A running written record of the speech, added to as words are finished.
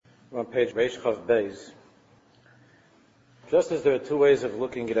We're on page Reish Chav Beis. Just as there are two ways of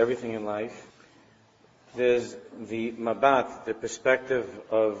looking at everything in life, there's the mabat, the perspective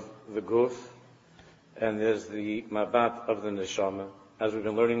of the guf, and there's the mabat of the neshama, as we've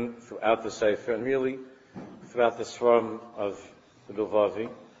been learning throughout the Sefer, and really throughout the Sfarim of the Bilvavi.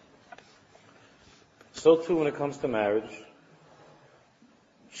 So too when it comes to marriage,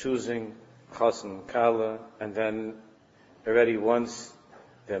 choosing chassan, kala, and then already once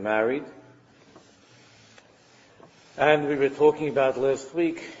they're married. And we were talking about last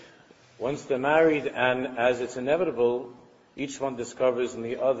week, once they're married, and as it's inevitable, each one discovers in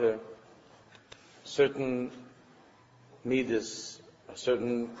the other certain midas,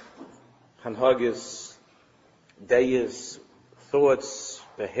 certain hanhagis, dayas, thoughts,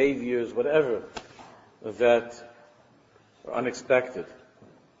 behaviors, whatever, that are unexpected.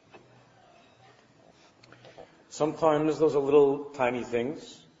 Sometimes those are little tiny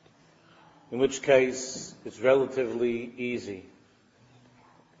things, in which case it's relatively easy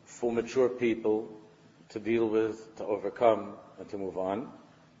for mature people to deal with, to overcome, and to move on.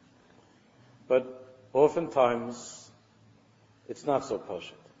 But oftentimes it's not so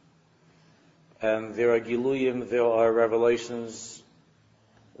pashut. And there are giluyim, there are revelations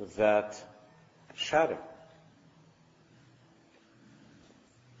that shatter.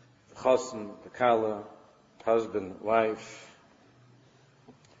 The chassan, the kala, husband, wife.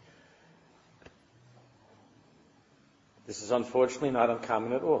 This is unfortunately not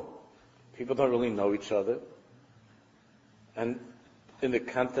uncommon at all. People don't really know each other. And in the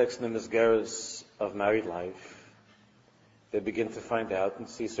context and the misgaras of married life, they begin to find out and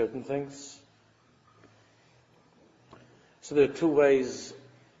see certain things. So there are two ways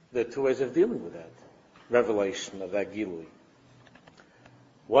of dealing with that revelation, of that gilui.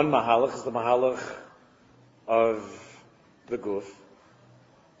 One mahalach is the mahalach of the guf.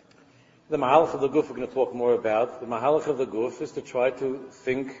 The mahalach of the guf we're going to talk more about. The mahalach of the guf is to try to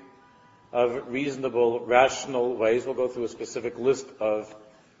think of reasonable, rational ways. We'll go through a specific list of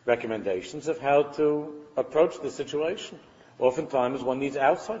recommendations of how to approach the situation. Oftentimes one needs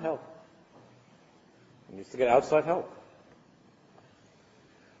outside help. One needs to get outside help.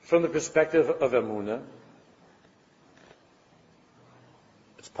 From the perspective of emunah,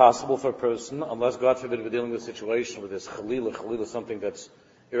 it's possible for a person, unless God forbid we're dealing with a situation with this chalila, something that's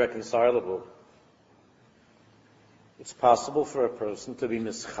irreconcilable, it's possible for a person to be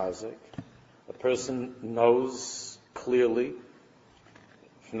mischazik. A person knows clearly,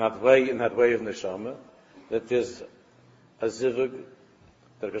 in that way of neshama, that there's a zivug,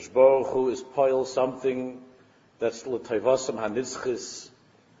 that Akash Baruch Hu is poil something that's l'tayvasam hanitzchis,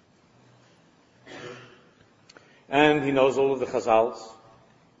 and he knows all of the chazals.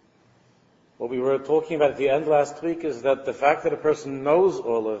 What we were talking about at the end last week is that the fact that a person knows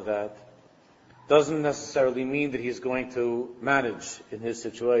all of that doesn't necessarily mean that he's going to manage in his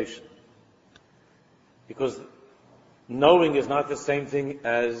situation. Because knowing is not the same thing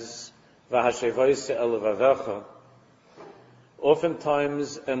as v'hashevaise el vavecha.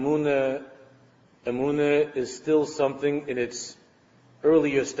 Oftentimes, emunah is still something in its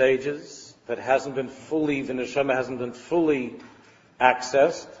earlier stages that hasn't been fully, the neshama hasn't been fully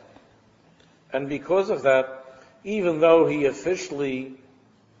accessed. And because of that, even though he officially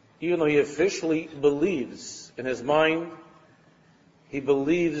believes in his mind, he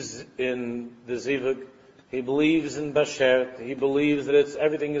believes in the zivug, he believes in Basher, he believes that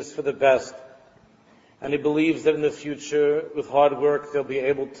everything is for the best, and he believes that in the future, with hard work, they'll be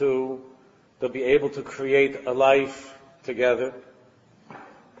able to create a life together.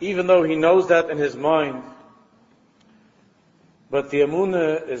 Even though he knows that in his mind, but the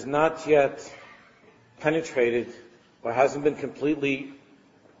emunah is not yet penetrated or hasn't been completely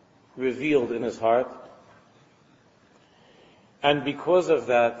revealed in his heart. And because of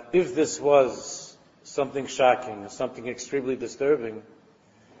that, if this was something shocking, something extremely disturbing,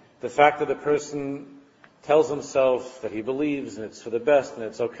 the fact that a person tells himself that he believes and it's for the best and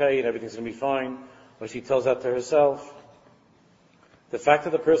it's okay and everything's going to be fine, or she tells that to herself, the fact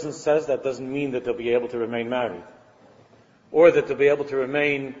that the person says that doesn't mean that they'll be able to remain married, or that they'll be able to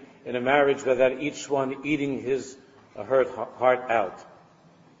remain in a marriage without each one eating his or her heart out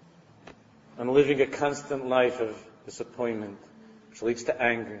and living a constant life of disappointment, which leads to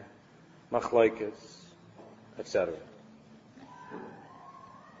anger, machlokes, etc.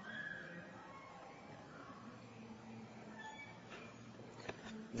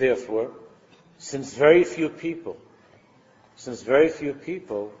 Therefore, since very few people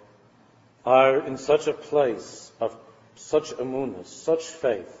are in such a place of such emunah, such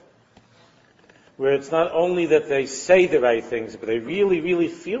faith, where it's not only that they say the right things, but they really, really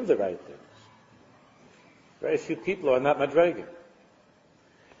feel the right things. Very few people are in that madrega.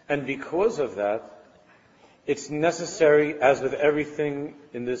 And because of that, it's necessary, as with everything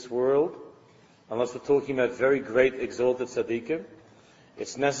in this world, unless we're talking about very great exalted tzaddikim,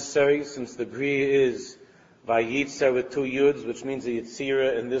 it's necessary, since the Bria is Vayitzer with two Yuds, which means the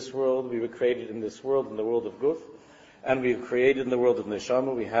Yitzira in this world, we were created in this world, in the world of Guf, and we were created in the world of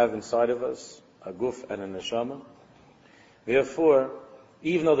Neshama. We have inside of us a Guf and a Neshama. Therefore,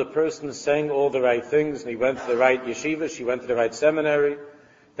 even though the person is saying all the right things, and he went to the right yeshiva, she went to the right seminary,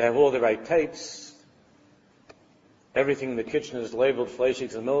 they have all the right tapes, everything in the kitchen is labeled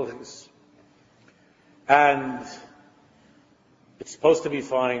fleishiks and milchiks, and it's supposed to be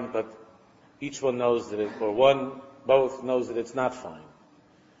fine, but each one knows that both knows that it's not fine.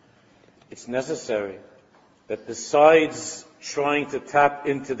 It's necessary that besides trying to tap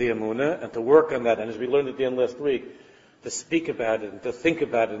into the emunah and to work on that, and as we learned at the end last week, to speak about it and to think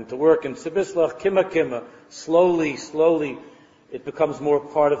about it and to work in Tzibislach, Kima, slowly, it becomes more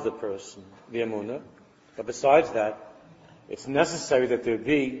part of the person, the emunah. But besides that, it's necessary that there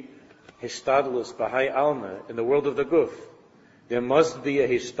be hishtadlus b'hai alma in the world of the guf. There must be a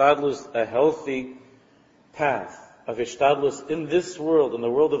hishtadlus, a healthy path of hishtadlus in this world, in the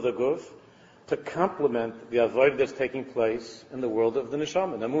world of the guf, to complement the avodah that's taking place in the world of the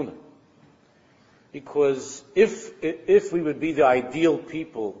neshama, the emunah. Because if we would be the ideal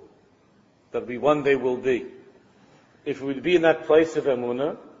people that we one day will be, if we would be in that place of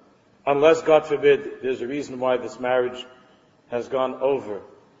emunah, unless, God forbid, there's a reason why this marriage has gone over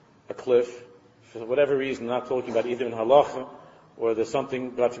a cliff, for whatever reason, I'm not talking about either in halacha, or there's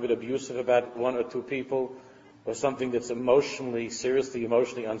something, God forbid, abusive about one or two people, or something that's seriously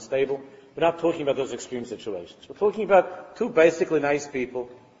emotionally unstable. We're not talking about those extreme situations. We're talking about two basically nice people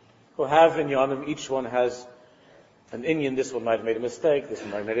who have in Yonim, each one has an Inyan, this one might have made a mistake, this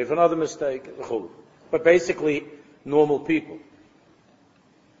one might have made another mistake, but basically normal people.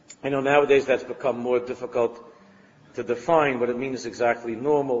 I know nowadays that's become more difficult to define what it means exactly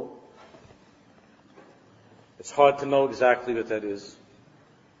normal. It's hard to know exactly what that is.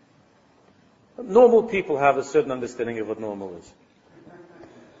 But normal people have a certain understanding of what normal is.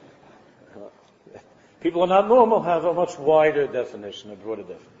 People who are not normal have a much wider definition, a broader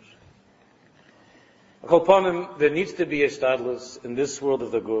definition. There needs to be a shtadlus in this world of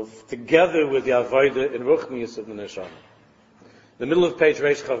the guf, together with the avodah in ruchnius of the neshama. The middle of page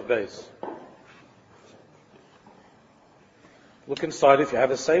Reish Chav Beis. Look inside. If you have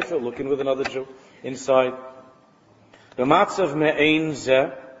a sefer, look in with another Jew inside. The matzav me'ein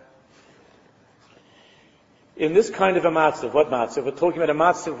zeh. In this kind of a matzav, what matzav? We're talking about a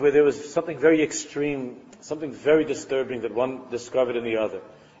matzav where there was something very extreme, something very disturbing that one discovered in the other.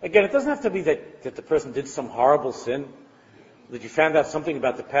 Again, it doesn't have to be that the person did some horrible sin, that you found out something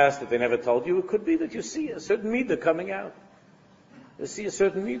about the past that they never told you. It could be that you see a certain midah coming out. You see a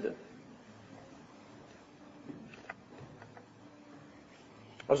certain midah.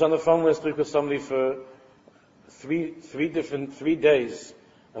 I was on the phone last week with somebody for three days.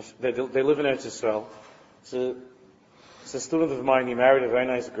 They live in Eretz Yisrael. It's a student of mine. He married a very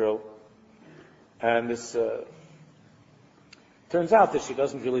nice girl, and this turns out that she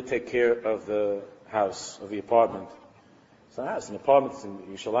doesn't really take care of the house, of the apartment. It's an apartment in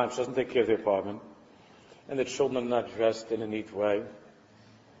Yerushalayim. She doesn't take care of the apartment, and the children are not dressed in a neat way.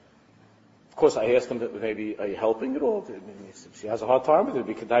 Of course, I asked him, maybe, are you helping at all? She has a hard time with it.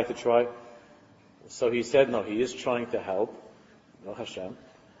 It'd be nice to try. So he said, no, he is trying to help. No Hashem.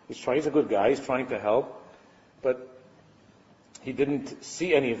 He's a good guy. He's trying to help. But he didn't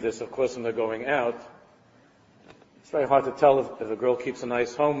see any of this, of course, when they're going out. It's very hard to tell if a girl keeps a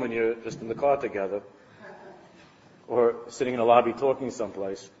nice home when you're just in the car together, or sitting in a lobby talking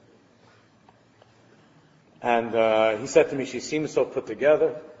someplace. And he said to me, she seems so put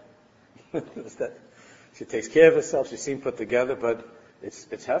together. She takes care of herself. She seems put together, but it's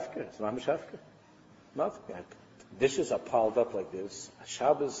hefker. It's mamish hefker. Nothing. Dishes are piled up like this.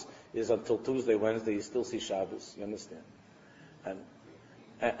 Shabbos is until Tuesday, Wednesday. You still see Shabbos. You understand?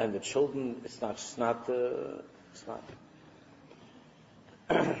 And the children, it's not.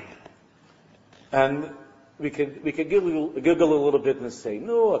 And we could giggle a little bit and say,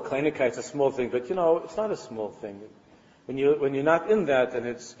 no, a kleinigkeit, it's a small thing, but it's not a small thing. When you're not in that,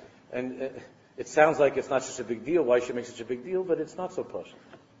 and it sounds like it's not such a big deal. Why should it make such a big deal? But it's not so push.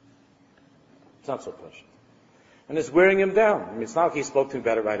 It's not so push. And it's wearing him down. I mean, it's not like he spoke to me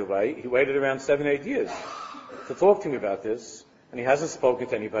about it right away. He waited around 7-8 years to talk to me about this, and he hasn't spoken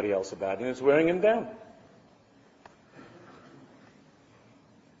to anybody else about it, and it's wearing him down.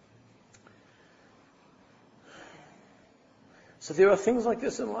 So there are things like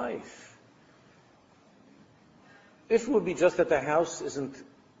this in life. If it would be just that the house isn't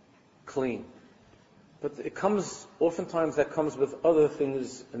clean, but it comes, oftentimes that comes with other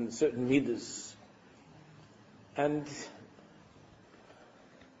things and certain midas. And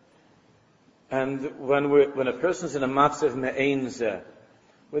when a person's in a matzav me'ein zeh,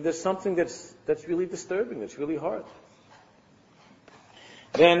 where there's something that's really disturbing, that's really hard.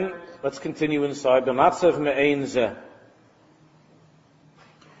 Then, let's continue inside. B'matzav me'ein zeh.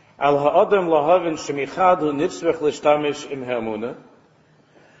 Al ha'adam lahavin shemichadu nitzvech l'shtamish im ha'emunah.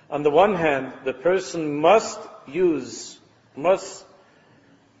 On the one hand, the person must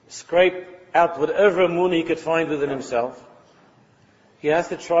scrape out whatever emunah he could find within himself. He has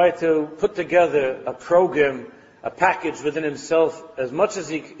to try to put together a program, a package within himself, as much as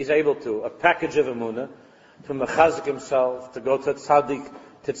he's able to, a package of emunah, to mechazik himself, to go to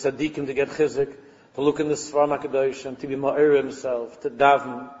tzaddikim to get chizik, to look in the Sfarim HaKadoshim, to be ma'ir himself, to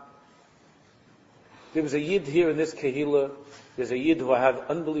daven. There was a yid here in this kehillah. There's a yid who I have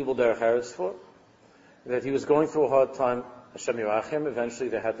unbelievable derech eretz for, that he was going through a hard time. Hashem Yirachem. Eventually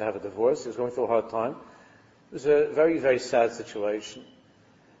they had to have a divorce. He was going through a hard time. It was a very, very sad situation.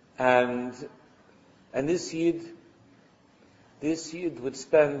 And this yid would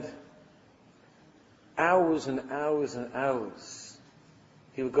spend hours and hours and hours.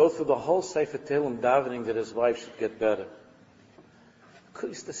 He would go through the whole Sefer Tehillim davening that his wife should get better.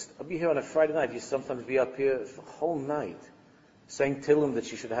 I'll be here on a Friday night. He sometimes be up here for the whole night, saying Tehillim that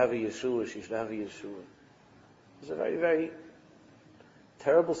she should have a Yeshua, she should have a Yeshua. It was a very, very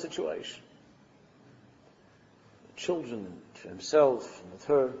terrible situation. The children, to himself, and with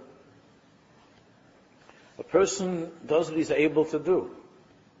her. A person does what he's able to do.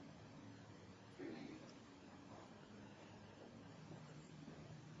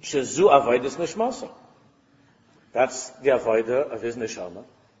 Shezu avodas nishmasa. That's the avodah of his neshama.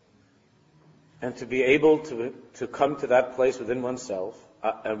 And to be able to come to that place within oneself,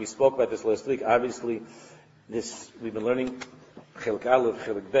 and we spoke about this last week, obviously, we've been learning, Chelik Aleph,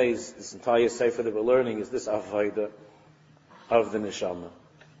 Chelik Beis, this entire sefer that we're learning is this avodah of the neshama.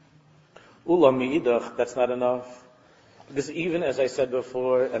 Ulam mi'idach, that's not enough. Because even, as I said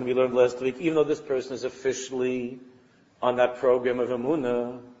before, and we learned last week, even though this person is officially on that program of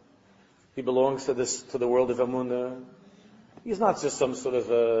Emunah, he belongs to the world of Emunah. He's not just some sort of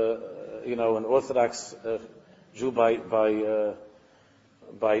an Orthodox Jew by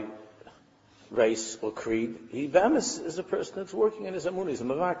race or creed. He is a person that's working in his Emunah. He's a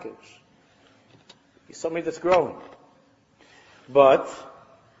Mavakish. He's somebody that's growing. But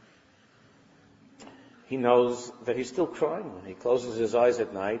he knows that he's still crying. When he closes his eyes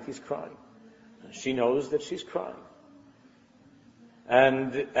at night, he's crying. She knows that she's crying.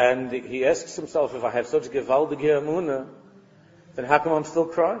 And he asks himself, if I have such gewaldige emunah, then how come I'm still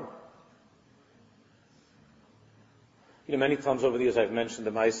crying? Many times over the years I've mentioned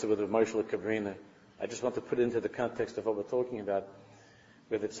the Maisa with Rav Moshe Kabrina. I just want to put it into the context of what we're talking about.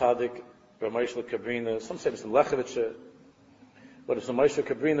 With the tzaddik, Rav Moshe Kabrina, some say it's in Lechevitcher, but Rav Moshe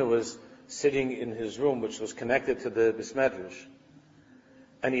Kabrina was sitting in his room, which was connected to the Bismedrash.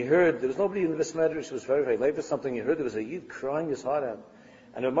 And he heard, there was nobody in the Bismedrash, it was very, very late or something, he heard there was a yid crying his heart out.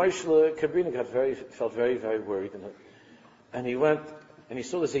 And Rav Moshe Kabrina felt very, very worried. And he went, and he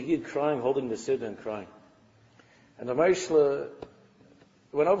saw there's a yid crying, holding the siddur and crying. And Rav Moshe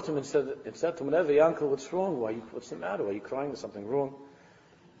went over to him and said to him, Yankel, what's wrong? What's the matter? Why are you crying? There's something wrong.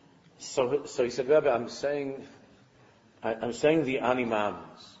 So he said, Rabbi, I'm saying the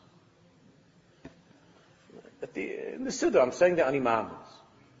Animams. In the Siddur, I'm saying the Animams.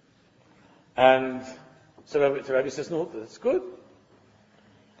 And so Rabbi says, no, that's good.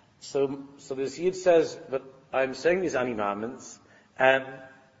 So this Yid says, but I'm saying these Animamens, and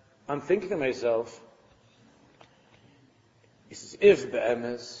I'm thinking to myself, he says,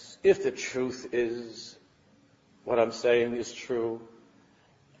 if the truth is, what I'm saying is true,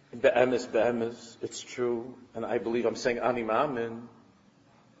 be'emes, it's true, and I believe I'm saying Animamen,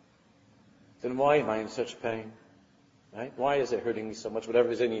 then why am I in such pain? Right? Why is it hurting me so much, whatever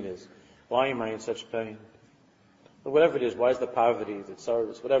his inyan is? Why am I in such pain? Or whatever it is, why is the poverty, the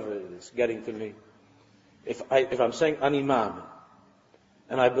sorrows, whatever it is, getting to me? If I'm saying Animamen,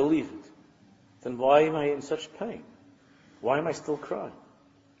 and I believe it, then why am I in such pain? Why am I still crying?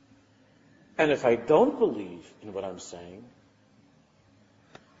 And if I don't believe in what I'm saying,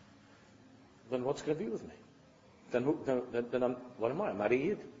 then what's going to be with me? Then what am I? I'm not a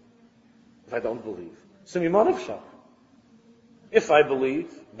Yid. If I don't believe. If I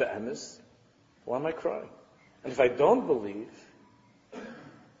believe, be'emes, why am I crying? And if I don't believe,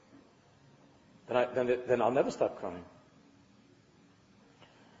 then I'll never stop crying.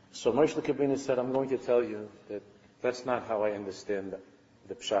 So Moshe Kabina said, I'm going to tell you that that's not how I understand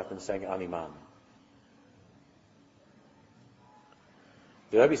the pshat in saying Ani Maamin.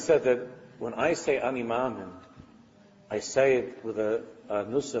 The Rebbe said that when I say Ani Maamin, I say it with a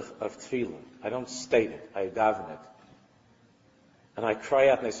nusach of tefillah. I don't state it, I daven it. And I cry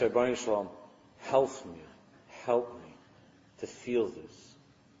out and I say, Rebbeinu Shalom, help me to feel this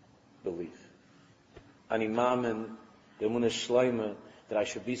belief. Ani Maamin, the emunah shleima, that I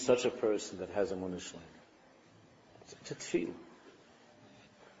should be such a person that has emunah shleima. It's a tefillah.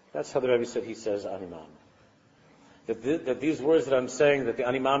 That's how the Rebbe said he says Ani Maamin. That these words that I'm saying, that the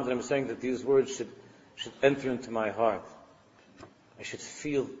Ani Maamin that I'm saying, that these words should enter into my heart. I should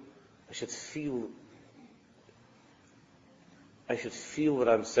feel what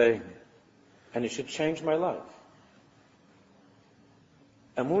I'm saying, and it should change my life.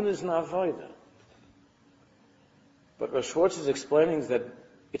 Emunah is not avodah. But Rosh Schwartz is explaining that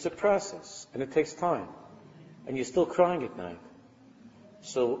it's a process, and it takes time, and you're still crying at night.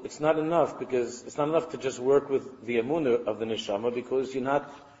 So it's not enough to just work with the emunah of the neshama, because you're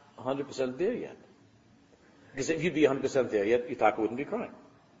not 100% there yet. Because if you'd be 100% there yet, Yitaka wouldn't be crying.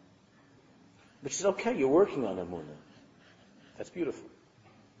 Which is okay, you're working on emunah. That's beautiful.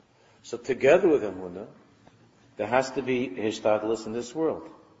 So together with emunah, there has to be hishtadlus in this world.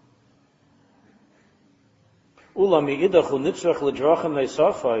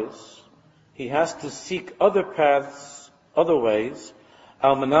 He has to seek other paths, other ways,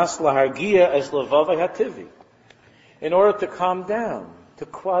 in order to calm down, to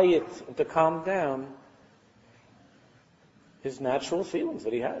quiet, and to calm down his natural feelings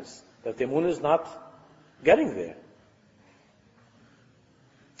that he has, that the emunah is not getting there.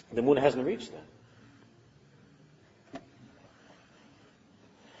 The emunah hasn't reached that.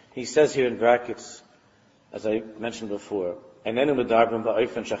 He says here in brackets, as I mentioned before, he says,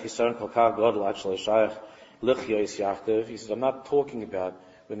 I'm not talking about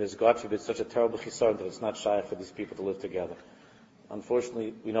when there's, God forbid, such a terrible chisaron that it's not shy for these people to live together.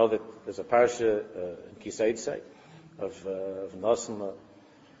 Unfortunately, we know that there's a parsha in Kisei Tzei of Nasim.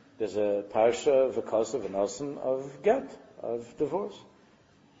 There's a parsha of a Kosev, a Nasim of get, of divorce.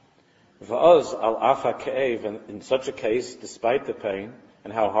 Va'az al afa ke'ev, and in such a case, despite the pain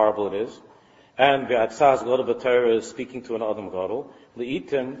and how horrible it is, and ve'atzaz gadol b'Torah is speaking to an adam gadol,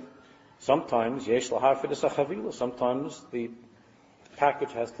 li'itim, sometimes yesh lahafidus achavila, sometimes the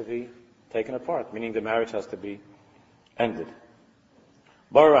package has to be taken apart, meaning the marriage has to be ended.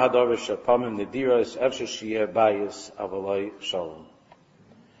 Bara hadavar shapamim nediras efshe shiyeh bayis avalai shalom.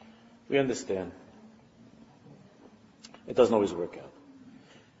 We understand. It doesn't always work out.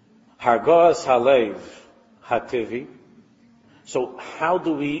 Hargas halev hativi. So how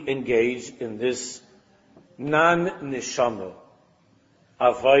do we engage in this non-nishama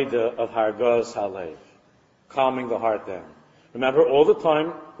avodah of hargas halev, calming the heart down? Remember, all the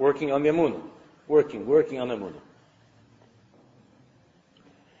time working on the emunah, working on the emunah,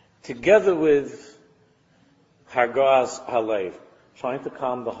 together with hargas halev, trying to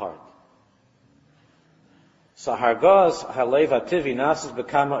calm the heart. So hargas halev hativi nasis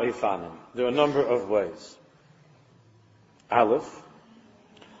bekama ifanim. There are a number of ways. Aleph,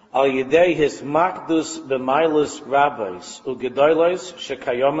 al yidei his makdus b'mailus rabbis ugedolos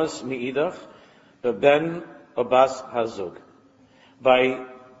shekayomas miidach beben obas hazug. By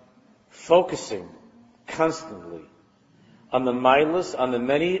focusing constantly on the milas, on the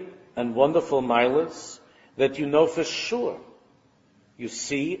many and wonderful milas that you know for sure, you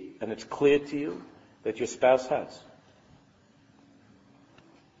see and it's clear to you that your spouse has.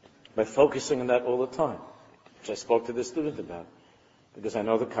 By focusing on that all the time, which I spoke to this student about, because I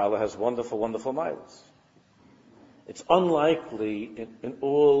know the Kala has wonderful, wonderful milas. It's unlikely, in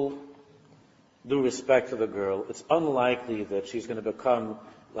all due respect to the girl, it's unlikely that she's going to become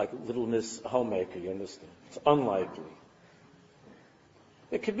like Little Miss Homemaker, you understand? It's unlikely.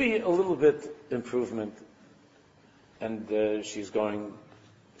 There could be a little bit improvement, and she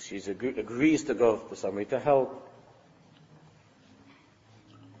agrees to go for somebody to help.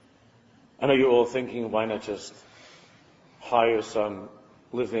 I know you're all thinking, why not just hire some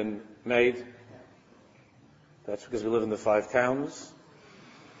live-in maid? That's because we live in the 5 towns.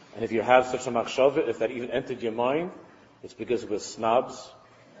 And if you have such a machshava, if that even entered your mind, it's because we're snobs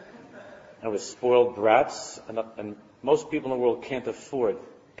and we're spoiled brats, and most people in the world can't afford,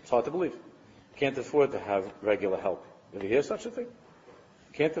 it's hard to believe, can't afford to have regular help. Did you hear such a thing?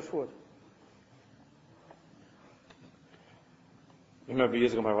 Can't afford. I remember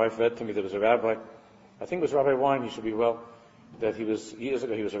years ago my wife read to me there was a rabbi, I think it was Rabbi Wein, he should be well, that years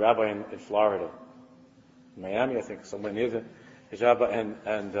ago he was a rabbi in Florida, in Miami I think, somewhere near there, his rabbi,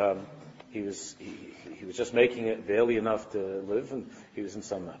 and he was just making it barely enough to live, and he was in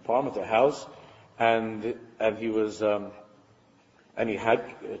some apartment or house, and he was and he had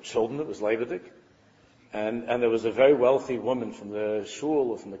children that was Leidic, and there was a very wealthy woman from the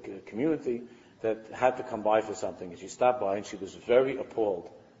shul or from the community that had to come by for something, and she stopped by and she was very appalled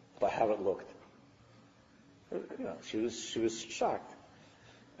by how it looked. She was shocked,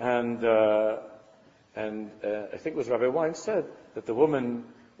 and I think it was Rabbi Wein said that the woman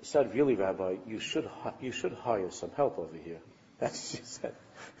said, "Really, Rabbi, you should hire some help over here." That's what she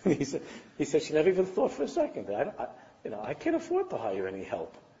said. He said she never even thought for a second. I can't afford to hire any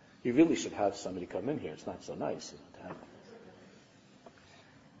help. You really should have somebody come in here. It's not so nice to have.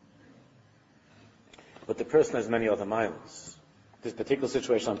 But the person has many other miles. This particular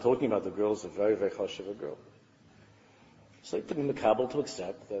situation I'm talking about, the girl is a very, very chashuva girl. So it took me makabel to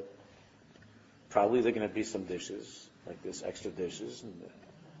accept that probably there are going to be some dishes, like this, extra dishes, and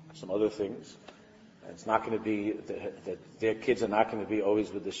some other things. And it's not going to be that their kids are not going to be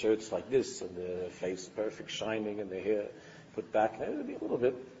always with the shirts like this, and their face perfect, shining, and their hair put back. It'll be a little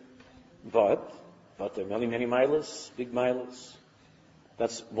bit. But there are many, many milas, big milas.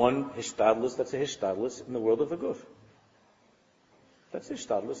 That's one hishtadlus, that's a hishtadlus in the world of the guf. That's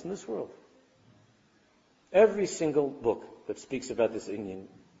hishtadlus in this world. Every single book that speaks about this Inyan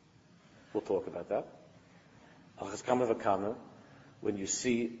will talk about that. Achas kama v'kama, when you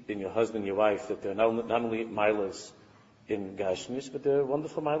see in your husband, your wife, that they're not only milas in gashmis, but they're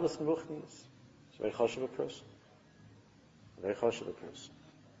wonderful milas in ruchnis. It's a very chashuv a person. A very chashuv a person.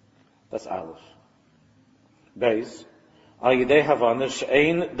 That's Aleph. Beis, al yidei havana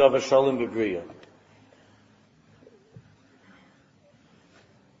she'ein davar shalom b'briya.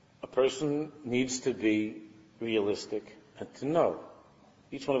 A person needs to be realistic and to know.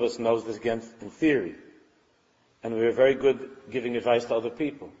 Each one of us knows this again in theory. And we're very good giving advice to other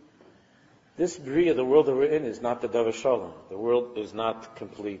people. This Bria, the world that we're in, is not the Davar Shalom. The world is not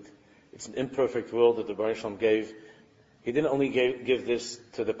complete. It's an imperfect world that the Baruch Shalom gave. He didn't only give this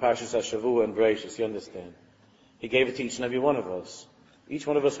to the Parshas HaShavua and Bereishis, you understand. He gave it to each and every one of us. Each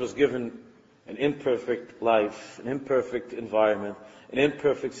one of us was given an imperfect life, an imperfect environment, an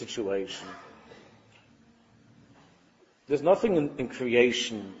imperfect situation. There's nothing in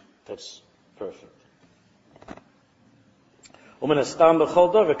creation that's perfect. One has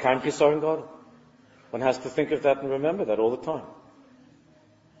to think of that and remember that all the time.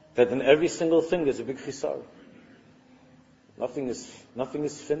 That in every single thing there's a big chisar. Nothing is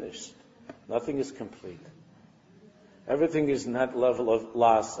finished. Nothing is complete. Everything is in that level of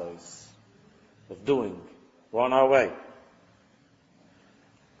lasais, of doing. We're on our way.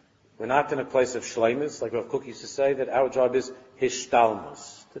 We're not in a place of shleimus, like Rav Kook used to say, that our job is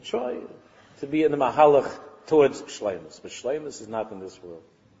hishtalmus, to try to be in the mahalach towards shleimus. But shleimus is not in this world.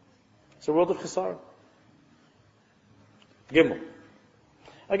 It's a world of chisar. Gimel.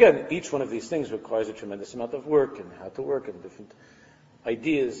 Again, each one of these things requires a tremendous amount of work and how to work and different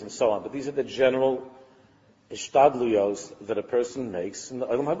ideas and so on. But these are the general ishtadluyos that a person makes in the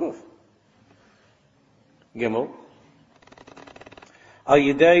Olam HaGuf. Gimel. Al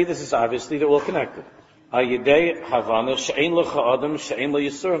Yidei, this is obviously, they're all connected. Al Yidei Havana she'ein lecha adam she'ein le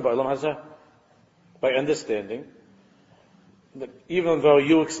yisurim ba'olam hazeh. By understanding that even though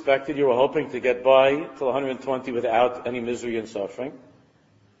you expected, you were hoping to get by till 120 without any misery and suffering,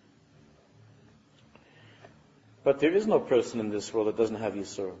 but there is no person in this world that doesn't have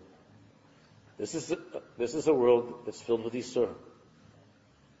Yisurim. This is a world that's filled with Yisurim.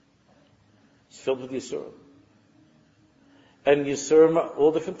 It's filled with Yisurim. And Yisurim are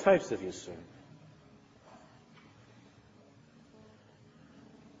all different types of Yisurim.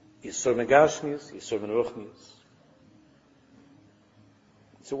 Yisurim Gashmius, Yisurim Ruchnius.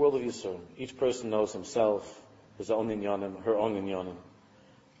 It's a world of Yisurim. Each person knows himself, his own inyanim, her own inyanim.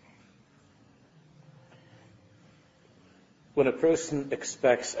 When a person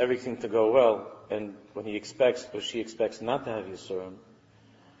expects everything to go well, and when he expects or she expects not to have Yisurim,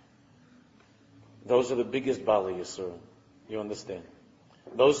 those are the biggest Bali Yisurim. You understand?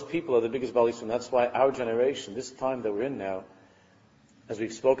 Those people are the biggest Bali Yisurim. That's why our generation, this time that we're in now, as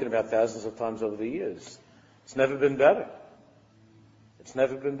we've spoken about thousands of times over the years, it's never been better. It's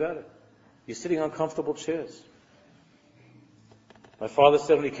never been better. You're sitting on comfortable chairs. My father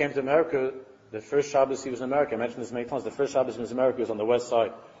said when he came to America, the first Shabbos he was in America, I mentioned this many times, the first Shabbos he was in America, he was on the west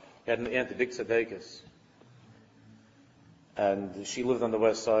side. He had an aunt, the big tzedekis. And she lived on the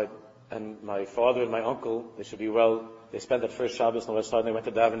west side. And my father and my uncle, they should be well, they spent that first Shabbos on the west side, and they went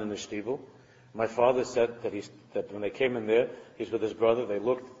to daven in the shtibel. My father said that when they came in there, he was with his brother, they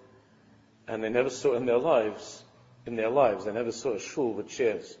looked, and they never saw in their lives in their lives. They never saw a shul with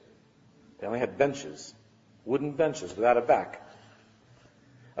chairs. They only had benches, wooden benches without a back.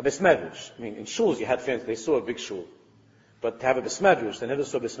 A besmedrash. I mean, in shuls you had fancy. They saw a big shul. But to have a besmedrash, they never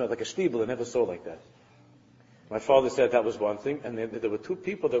saw besmedrash, like a shtibel, they never saw like that. My father said that was one thing, and there were two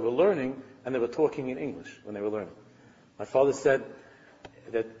people that were learning, and they were talking in English when they were learning. My father said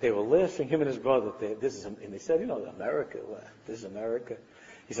that they were laughing, him and his brother, and they said, America, this is America.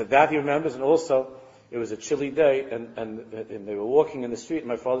 He said that he remembers, and also, it was a chilly day, and they were walking in the street, and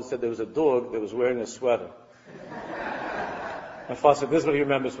my father said there was a dog that was wearing a sweater. My father said this is what he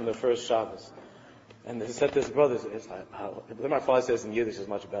remembers from the first Shabbos. And he said to his brothers, then my father says in Yiddish is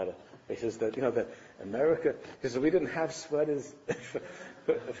much better. He says that, that America, he says we didn't have sweaters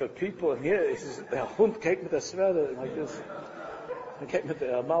for people. And here, he says, the Hund came with a sweater like this. He came with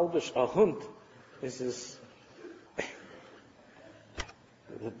a Malbish, a Hund. He says,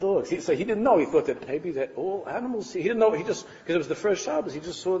 the dogs. So he didn't know. He thought that maybe that all animals, he didn't know. Because it was the first Shabbos, he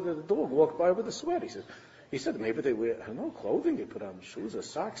just saw the dog walk by with a sweater. He said maybe they wear, clothing, they put on shoes or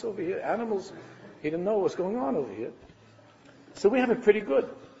socks over here, animals. He didn't know what's going on over here. So we have it pretty good.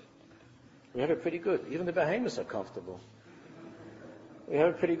 Even the behemoths are comfortable. We have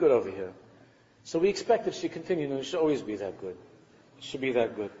it pretty good over here. So we expect it should continue, and it should always be that good. It should be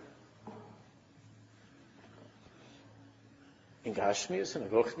that good. In Gashmias and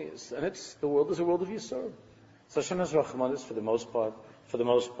Aruchnias, and the world is a world of Yisurim. So Hashem has Rachmanis for the most part.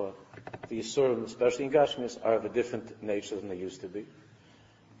 The Yisurim, especially in Gashmias, are of a different nature than they used to be. It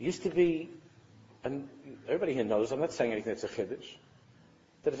used to be, and everybody here knows, I'm not saying anything that's a chiddush,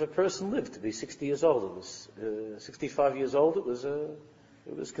 that if a person lived to be 60 years old, it was 65 years old, it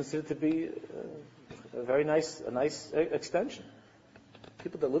was considered to be a nice extension.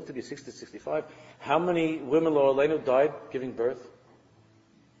 People that lived to be 60, 65. How many women, Laura Elena, died giving birth?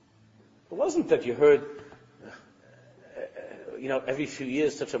 It wasn't that you heard, every few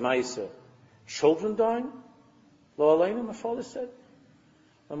years such a ma'isa. Children dying? Laura Elena, my father said.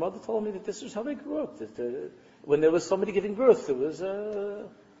 My mother told me that this is how they grew up. That when there was somebody giving birth, there was a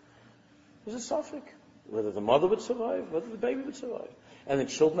suffix. Whether the mother would survive, whether the baby would survive. And the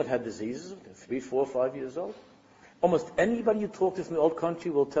children that had diseases, 3, 4, 5 years old. Almost anybody you talk to from the old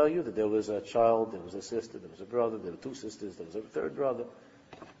country will tell you that there was a child, there was a sister, there was a brother, there were 2 sisters, there was a 3rd brother.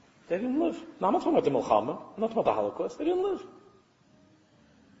 They didn't live. Now, I'm not talking about the Milchama, I'm not talking about the Holocaust. They didn't live.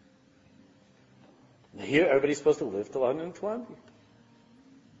 Here, everybody's supposed to live till 120.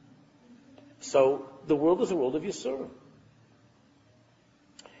 So, the world is a world of Yisurim.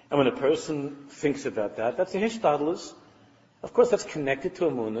 And when a person thinks about that, that's a hishtadlus. Of course, that's connected to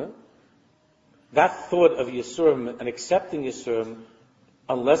Emunah. That thought of Yisurim and accepting Yisurim,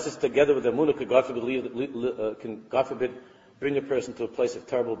 unless it's together with Emunah, could God forbid, bring a person to a place of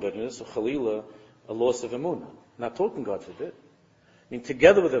terrible bitterness, or Chalila, a loss of Emunah. Not talking God forbid. I mean,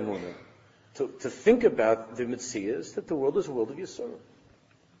 together with Emunah, to think about the Metzias, that the world is a world of Yisurim.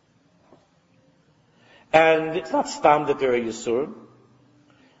 And it's not stam that there are Yisurim.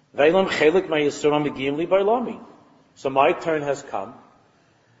 Veilam chelik ma Yisurim megiyim li bailami. So my turn has come.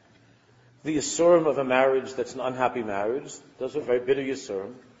 The Yisurim of a marriage that's an unhappy marriage, those are very bitter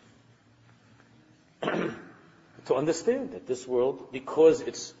Yisurim. To understand that this world, because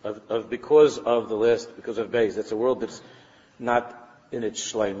of Beis, that's a world that's not in its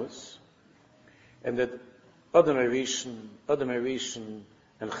shleimus, and that Adam Harishon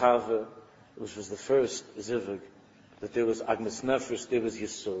and Chava, which was the first zivug, that there was Agnes Nefesh, there was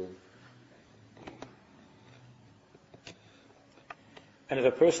Yisurim. And if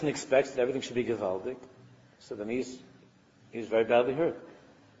a person expects that everything should be gewaldig, so then he's very badly hurt.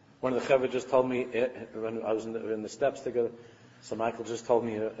 One of the Chaver just told me, when I was in the steps together, so Michael just told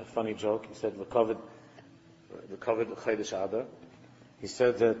me a funny joke. He said, recovered Chodesh Adar. He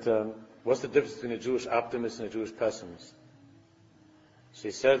said that, what's the difference between a Jewish optimist and a Jewish pessimist? So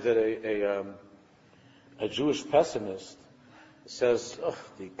he said that a Jewish pessimist says,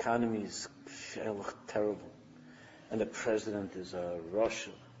 the economy is terrible, and the president is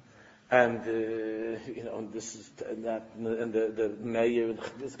Russia, and this is that, and the mayor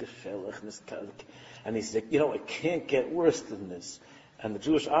is gefährlich, and he said, it can't get worse than this. And the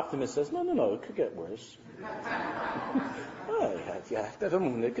Jewish optimist says, no, it could get worse.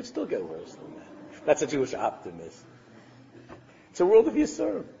 It could still get worse than that. That's a Jewish optimist. It's a world of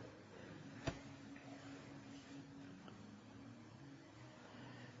Yisurim.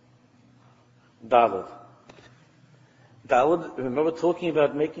 Dalet, remember talking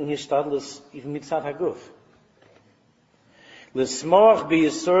about making his shtadlus even mitzat haguf. L'smoach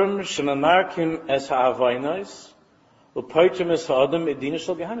b'Yisurim shemamarkim es ha'avaynais u'poitim es ha'adam edina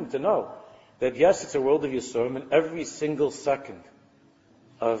shel gehanim. To know that yes, it's a world of Yisurim, and every single second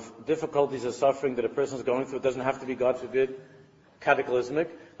of difficulties or suffering that a person is going through, it doesn't have to be, God forbid, cataclysmic.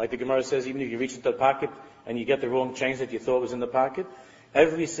 Like the Gemara says, even if you reach into the pocket and you get the wrong change that you thought was in the pocket,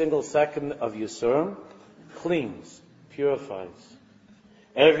 every single second of Yisurim cleans, purifies.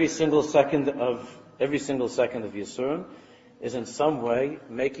 Every single second of Yisurim is in some way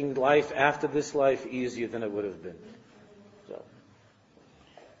making life after this life easier than it would have been. So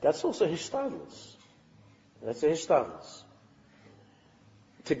that's also hishtadlus. That's a hishtadlus.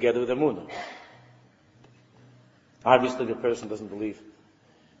 Together with Emunah. Obviously, the person doesn't believe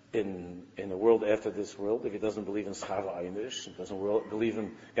in a world after this world. If he doesn't believe in Schava Einish, he doesn't believe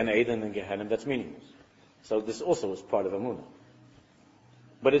in Gan Eden and Gehenna, that's meaningless. So this also is part of Emunah.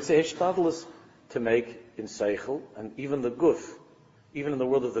 But it's a hishtadlus to make in Seichel, and even the Guf, even in the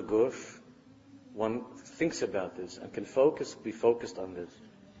world of the Guf, one thinks about this and can be focused on this.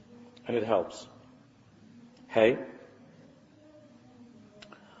 And it helps. Hey,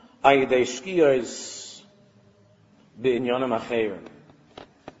 this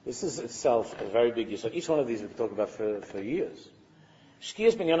is itself a very big issue. Each one of these we could talk about for years.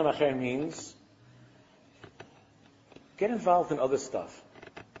 Shkiyas b'inyanim acher means get involved in other stuff.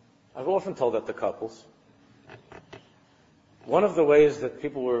 I've often told that to couples. One of the ways that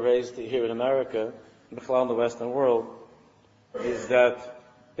people were raised here in America, in the Western world, is that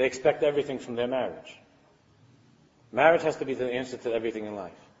they expect everything from their marriage. Marriage has to be the answer to everything in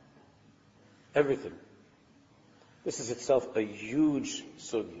life. Everything. This is itself a huge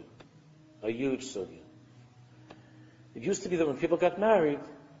sugya. A huge sugya. It used to be that when people got married,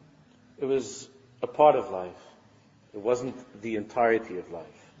 it was a part of life. It wasn't the entirety of life.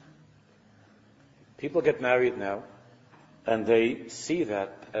 People get married now, and they see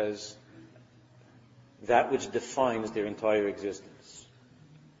that as that which defines their entire existence.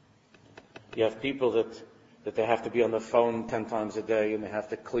 You have people that they have to be on the phone 10 times a day, and they have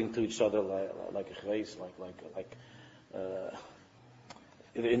to cling to each other like a chreis,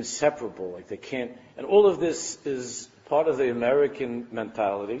 they're inseparable, like they can't. And all of this is part of the American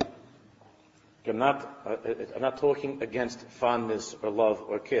mentality. I'm not talking against fondness or love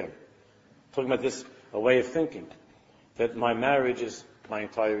or care. I'm talking about this, a way of thinking, that my marriage is my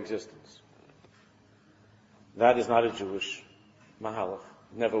entire existence. That is not a Jewish mahalach.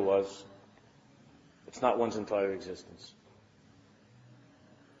 It never was. It's not one's entire existence.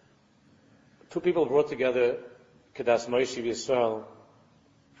 Two people brought together Kedas Moshe Yisrael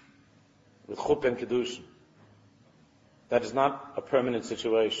with Chuppah and Kedushin. That is not a permanent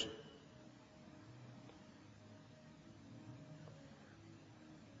situation.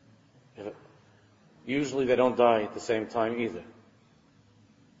 Usually they don't die at the same time either.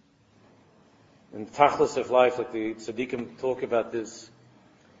 In the Tachlis of life, like the Tzaddikim talk about this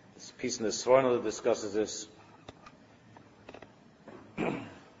piece in the Sforno that discusses this. That's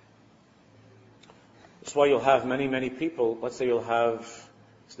why you'll have many, many people. Let's say you'll have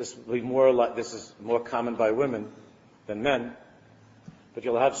this is more common by women than men, but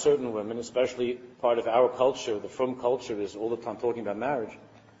you'll have certain women, especially part of our culture. The frum culture is all the time talking about marriage.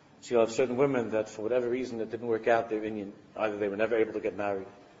 So you'll have certain women that, for whatever reason, it didn't work out. They're Indian. Either they were never able to get married,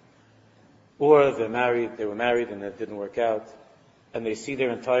 or they were married and it didn't work out, and they see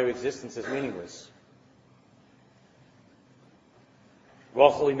their entire existence as meaningless.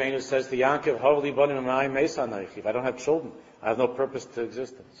 Rachel Imenu says to Yaakov, "Hovli banim amayim mesanayich." If I don't have children, I have no purpose to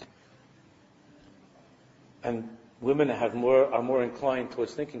existence. And women are more inclined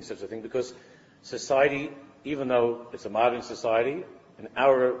towards thinking such a thing, because society, even though it's a modern society, in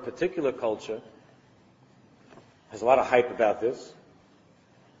our particular culture, has a lot of hype about this,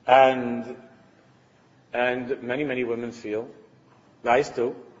 and many, many women feel, guys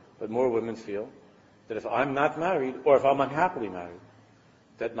too, but more women feel, that if I'm not married, or if I'm unhappily married,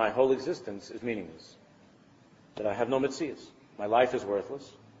 that my whole existence is meaningless. That I have no mitzias. My life is worthless.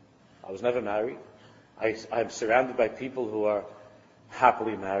 I was never married. I'm surrounded by people who are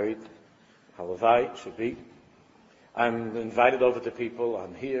happily married. Halavai should be. I'm invited over to people.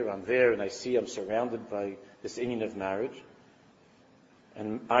 I'm here, I'm there, and I see I'm surrounded by this union of marriage.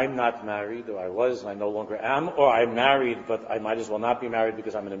 And I'm not married, or I was, and I no longer am, or I'm married, but I might as well not be married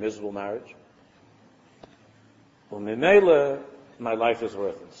because I'm in a miserable marriage. Well, Mimela, my life is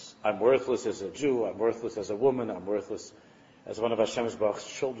worthless. I'm worthless as a Jew, I'm worthless as a woman, I'm worthless as one of Hashem's Baruch's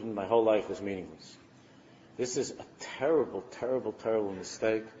children. My whole life is meaningless. This is a terrible, terrible, terrible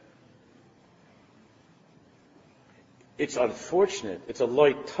mistake. It's unfortunate. It's a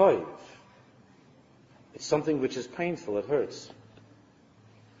loy toiv. It's something which is painful. It hurts.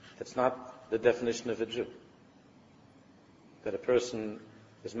 It's not the definition of a Jew. That a person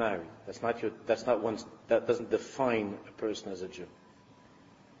is married. That doesn't define a person as a Jew.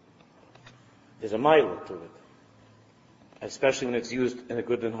 There's a mila to it, especially when it's used in a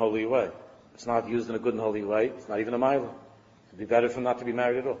good and holy way. It's not used in a good and holy way, it's not even a mila. It'd be better for him not to be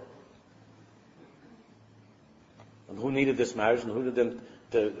married at all. And who needed this marriage, and who did them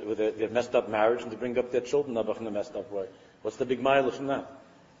with their messed up marriage and to bring up their children in a messed up way? What's the big mila from that?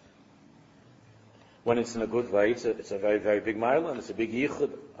 When it's in a good way, it's a very, very big mila, and it's a big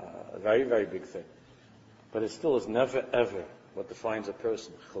yichud, a very, very big thing. But it still is never, ever what defines a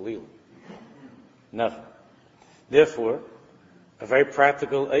person, chalil. Never. Therefore, a very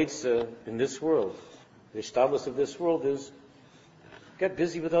practical eitzah in this world, the established of this world is, get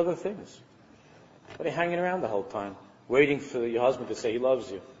busy with other things. What are you hanging around the whole time, waiting for your husband to say he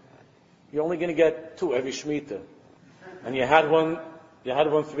loves you? You're only going to get 2 every Shemitah. And you had one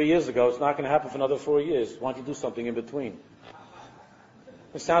 3 years ago, it's not going to happen for another 4 years. Why don't you do something in between?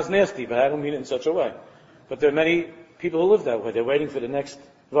 It sounds nasty, but I don't mean it in such a way. But there are many people who live that way. They're waiting for the next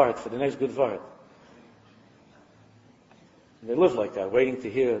vart, for the next good vart. They live like that, waiting to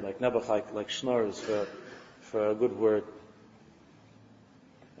hear, like Nebuch, like Schnorrs for a good word.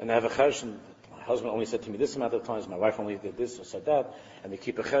 And they have a cheshbon. My husband only said to me this amount of times, my wife only did this or said that, and they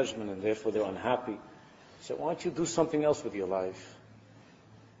keep a cheshbon, and therefore they're unhappy. So why don't you do something else with your life?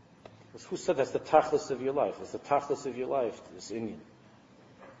 Because who said that's the tachlis of your life? It's the tachlis of your life, this Indian.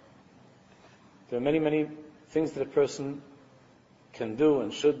 There are many, many things that a person can do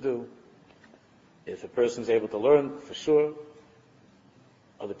and should do. If a person is able to learn, for sure.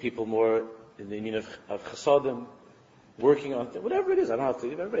 Other people more in the union of chasadim, working on whatever it is. I don't have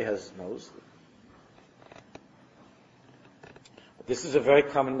to. Everybody knows. But this is a very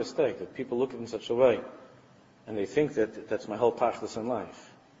common mistake that people look at it in such a way, and they think that that's my whole tachlis in life.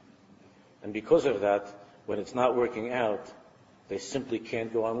 And because of that, when it's not working out, they simply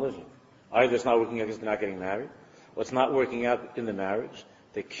can't go on living. Either it's not working out because they're not getting married, or it's not working out in the marriage.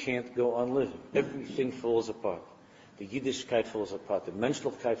 They can't go on living. Everything falls apart. The Yiddishkeit falls apart. The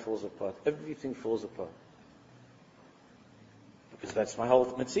Menschlichkeit falls apart. Everything falls apart. Because that's my whole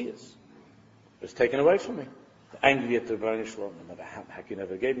metzias. It's taken away from me. The angry at the Rebbeinu Shalom. No matter how you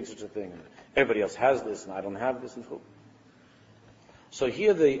never gave me such a thing. And everybody else has this, and I don't have this. And so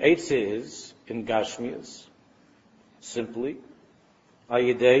here the eitzah is in Gashmias, simply,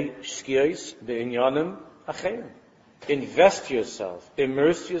 Ayidei Shkiyos Be'inyanim Acherim. Invest yourself,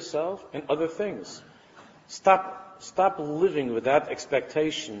 immerse yourself in other things. Stop living with that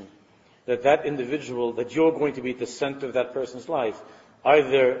expectation that individual, that you're going to be at the center of that person's life.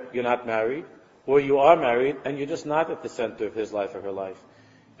 Either you're not married, or you are married, and you're just not at the center of his life or her life.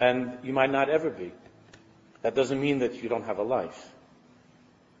 And you might not ever be. That doesn't mean that you don't have a life.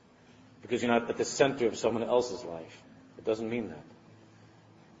 Because you're not at the center of someone else's life. It doesn't mean that.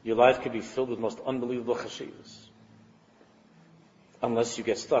 Your life could be filled with most unbelievable chashivas. Unless you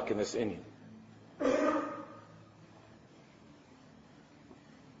get stuck in this inyan.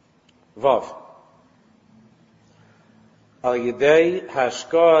 Vav. Al Yidei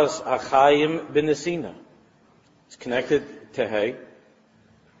Hashkos Achayim B'Nesina. It's connected to Hay.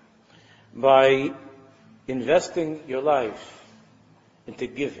 By investing your life into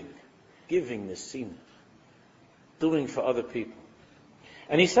giving Nesina. Doing for other people.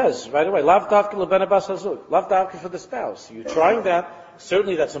 And he says, right away, Lav Davka L'Ben Abbas Hazuk. Lav Davka for the spouse. You're trying that.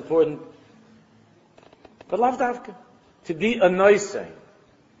 Certainly that's important. But Lav Davka. To be a noisei.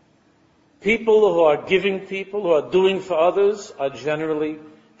 People who are giving people, who are doing for others, are generally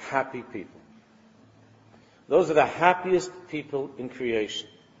happy people. Those are the happiest people in creation.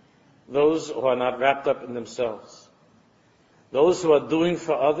 Those who are not wrapped up in themselves. Those who are doing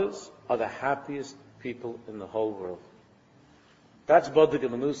for others are the happiest people in the whole world. That's Bodik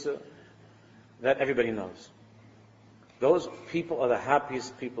and Manusa. That everybody knows. Those people are the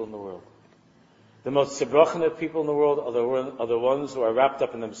happiest people in the world. The most sibrachane people in the world are the ones who are wrapped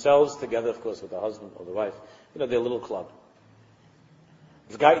up in themselves, together, of course, with the husband or the wife. Their little club.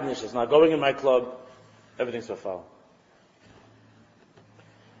 If Gaitnish is not going in my club, everything's for foul.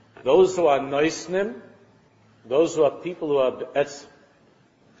 Those who are noisnim, those who are people who are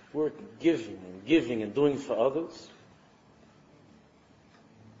work giving and doing for others.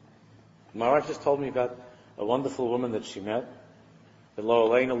 My wife just told me about a wonderful woman that she met. That Lower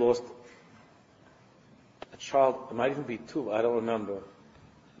Lena lost a child, it might even be 2, I don't remember.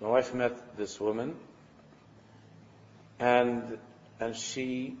 My wife met this woman, and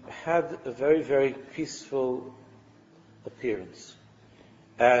she had a very, very peaceful appearance.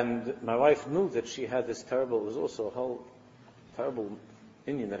 And my wife knew that she had this terrible, there was also a whole terrible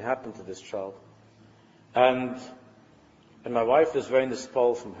Indian that happened to this child. And And my wife is very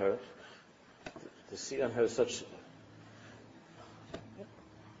nispal from her, to see on her such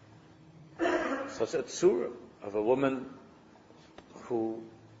a tzura of a woman who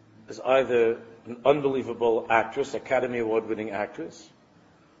is either an unbelievable actress, Academy Award-winning actress,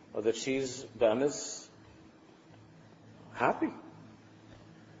 or that she's be'emes happy.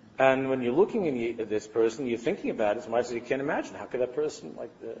 And when you're looking at this person, you're thinking about it, so my wife says, you can't imagine, how could that person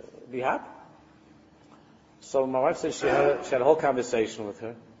be happy? So my wife said she had a whole conversation with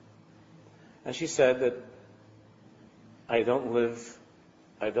her, and she said that I don't live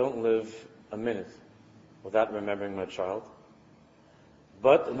a minute without remembering my child.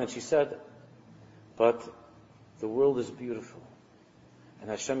 And then she said, but the world is beautiful, and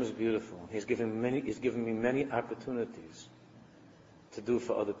Hashem is beautiful. He's given me many opportunities to do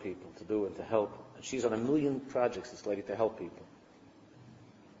for other people, to do and to help. And she's on 1 million projects, this lady, to help people.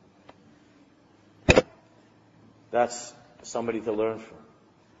 That's somebody to learn from.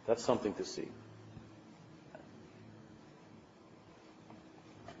 That's something to see.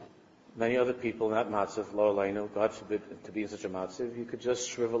 Many other people in that matzav, lo aleinu, God forbid to be in such a matzav, you could just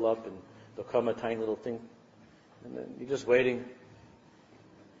shrivel up and become a tiny little thing. And then you're just waiting.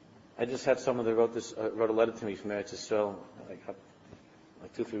 I just had someone that wrote a letter to me from Eretz Yisrael, like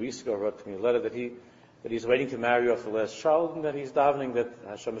 2-3 weeks ago, wrote to me a letter that he's waiting to marry off the last child, and that he's davening that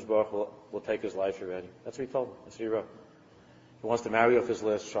Hashem Baruch will take his life already. That's what he told me. That's what he wrote. He wants to marry off his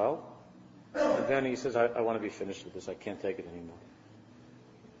last child, and then he says, I want to be finished with this. I can't take it anymore.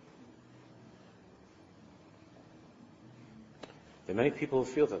 There are many people who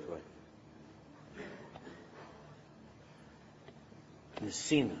feel that way.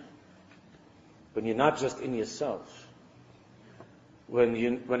 Nesina. When you're not just in yourself. When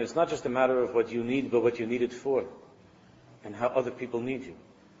it's not just a matter of what you need, but what you need it for. And how other people need you.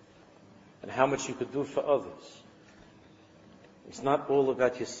 And how much you could do for others. It's not all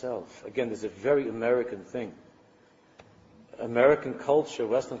about yourself. Again, there's a very American thing. American culture,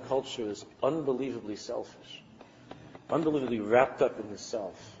 Western culture is unbelievably selfish. Unbelievably wrapped up in the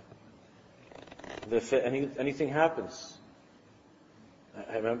self. If anything happens,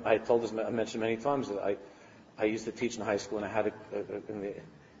 I mentioned many times that I used to teach in high school, and I had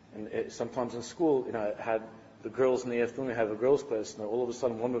sometimes in school, I had the girls in the afternoon. I had a girls' class, and all of a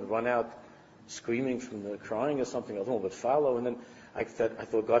sudden one would run out screaming from the crying or something. Other one would follow, and then I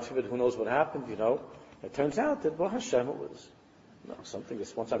thought, God forbid, who knows what happened? It turns out that Hashem, it was something.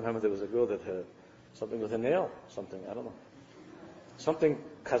 This one time, I remember there was a girl that had something with a nail, something, I don't know. Something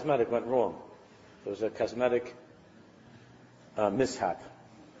cosmetic went wrong. There was a cosmetic mishap.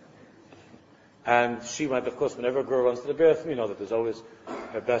 And she went, of course, whenever a girl runs to the bathroom, you know that there's always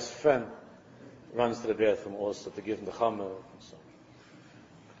her best friend runs to the bathroom also to give him the chama and so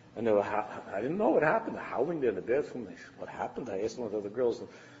on. And I didn't know what happened. They're howling there in the bathroom. What happened? I asked one of the other girls,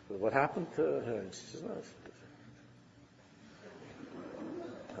 what happened to her? And she says, no.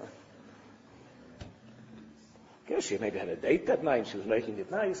 She maybe had a date that night, and she was making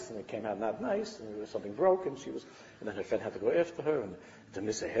it nice, and it came out not nice, and there was something broke, and then her friend had to go after her, and to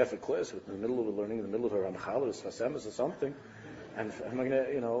miss a half a class in the middle of her learning, in the middle of her Ramchal or Sfasemis or something, and I'm going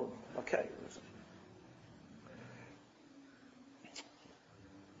to, okay.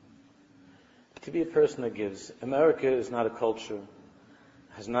 To be a person that gives. America is not a culture,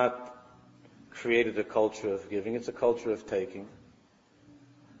 has not created a culture of giving, it's a culture of taking.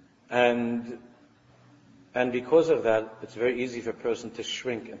 And because of that, it's very easy for a person to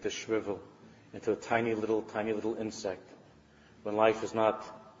shrink and to shrivel into a tiny little insect when life has not,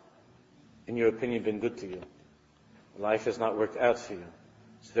 in your opinion, been good to you. Life has not worked out for you.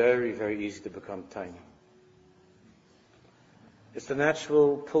 It's very, very easy to become tiny. It's the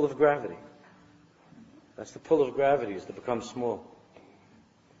natural pull of gravity. That's the pull of gravity, is to become small.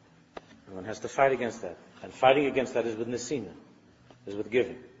 And one has to fight against that. And fighting against that is with nesina, is with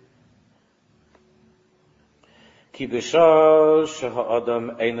giving. Because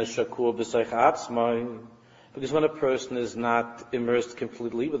when a person is not immersed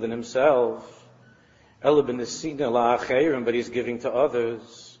completely within himself, but he's giving to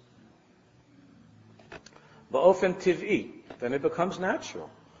others, then it becomes natural.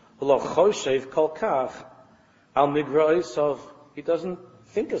 He doesn't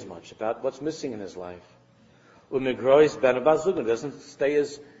think as much about what's missing in his life. He doesn't stay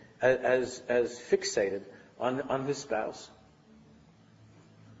as fixated on his spouse.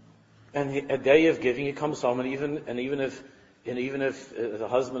 And a day of giving, he comes home, and even if the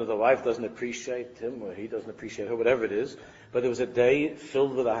husband or the wife doesn't appreciate him, or he doesn't appreciate her, whatever it is, but there was a day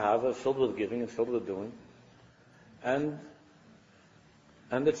filled with ahava, filled with giving, and filled with doing, and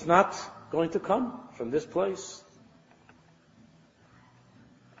it's not going to come from this place.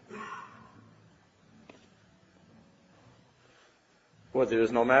 or there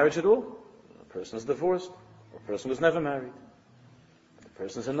is no marriage at all. A person is divorced, or a person was never married. The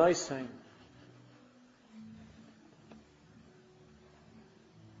person is a nice saint.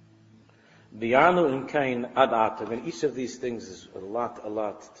 Biyanu in Kain ad Atav, and each of these things is a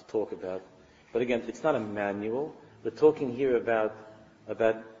lot to talk about. But again, it's not a manual. We're talking here about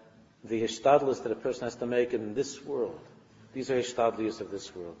the hishtadlus that a person has to make in this world. These are hishtadlus of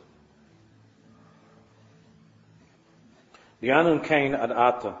this world. Biyanu in Kain ad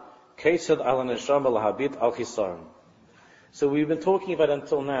Atav, Kesed al neshama lahabit al chisaron. So we've been talking about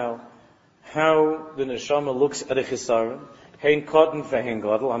until now how the neshama looks at a chisaron. Hein cotton vehin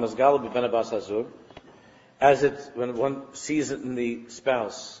gadol hamazgal b'ben abas hazur, as it when one sees it in the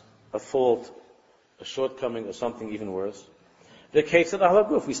spouse, a fault, a shortcoming, or something even worse. The case of the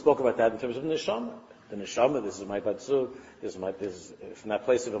halaguf, we spoke about that in terms of neshama. The neshama, this is my batzur, this is from that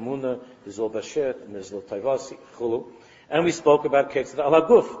place of Amunah, there's all bashet, and there's little taivasi, chulu. And we spoke about case of the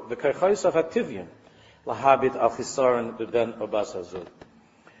halaguf, the kaychayis of ativyan, lahabit al chisaron b'ben abas hazur,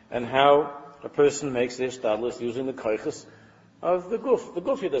 and how a person makes the hishtadlus using the kaychas of the guf. The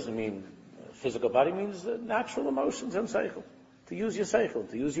guf here doesn't mean physical body, means natural emotions and seichel. To use your seichel,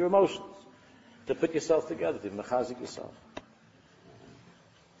 to use your emotions, to put yourself together, to mechazik yourself.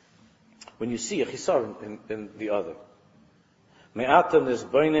 When you see a chisar in the other, me'atan is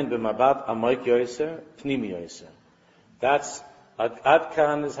boinin b'mabat amoik yoiser, pnimi yoiser. That's ad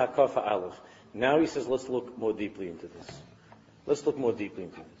kan is hakofa aleph. Now he says, let's look more deeply into this. Let's look more deeply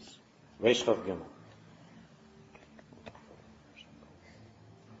into this. Reish Chav Gimel.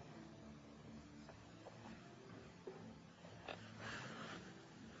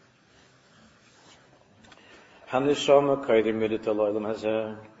 The neshama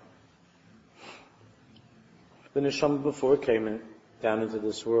before it came down into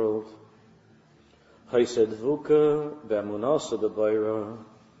this world, before the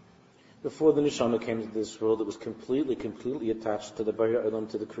neshama came into this world, it was completely attached to the Bari Olam,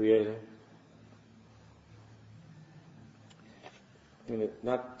 to the Creator. I mean,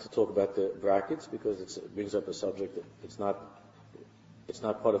 not to talk about the brackets, because it brings up a subject that it's not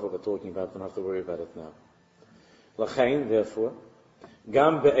part of what we're talking about. We don't have to worry about it now. Lachain, therefore,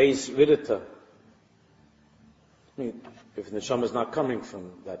 gam be'eis vidita. I mean, if the neshama is not coming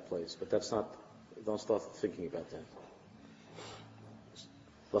from that place, but that's not. Don't start thinking about that.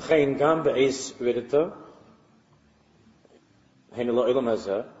 Lachain gam be'eis vidita. Hein lo ilam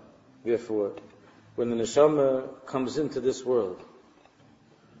hazeh. Therefore, when the neshama comes into this world,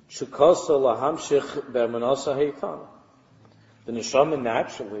 shukasa lahamshich be'manasa heitan. The neshama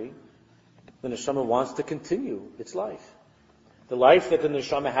naturally. The neshama wants to continue its life. The life that the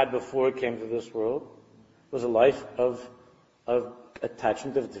neshama had before it came to this world was a life of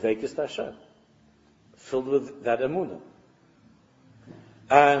attachment of dveikis to Hashem, filled with that emunah.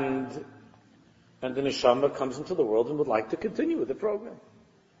 And the neshama comes into the world and would like to continue with the program.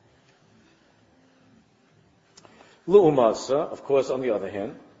 Lu'umasa, of course, on the other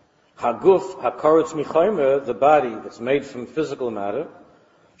hand, haguf hakaretz michaymer, the body that's made from physical matter,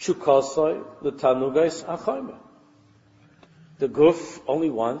 Shukasai l'tanugais achayme. The guf only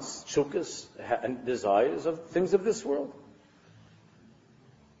wants chukas and desires of things of this world.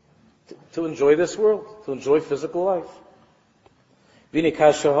 To enjoy this world, to enjoy physical life.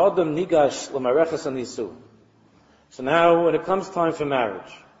 V'nikashahadam nigash l'marechas anisu. So now, when it comes time for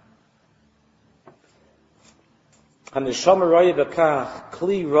marriage, and the neshama raya b'kach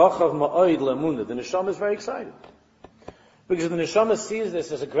kli rochav ma'oid l'emunah. The neshama is very excited. Because the neshama sees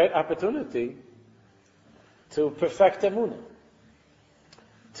this as a great opportunity to perfect emunah,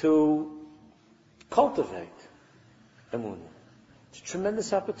 to cultivate emunah. It's a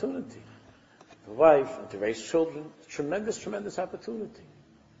tremendous opportunity. For a wife and to raise children, it's a tremendous opportunity.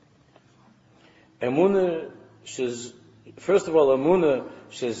 Emunah, first of all, emunah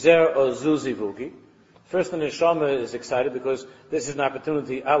shezer ozuzivugi. First, the neshama is excited because this is an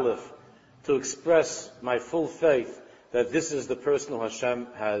opportunity, aleph, to express my full faith that this is the person who Hashem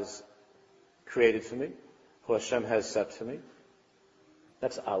has created for me, who Hashem has set for me.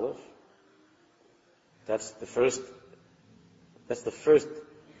 That's aleph. That's the first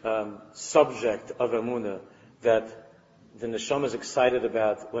subject of emunah that the neshama is excited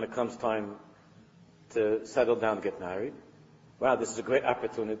about when it comes time to settle down and get married. Wow, this is a great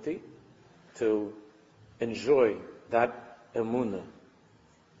opportunity to enjoy that emunah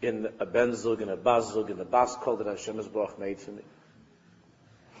in a ben-zug, in a bas-zug, in the bas-kol that Hashem has made for me.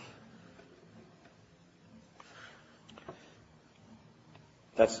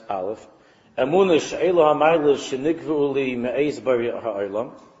 That's aleph. Emunah she'elu ha'mayla shenikvu li me'ez bari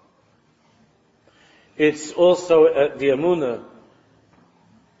ha'olam. It's also the emunah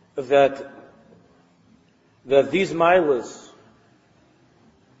that these milas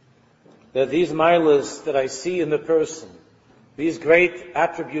that I see in the person, these great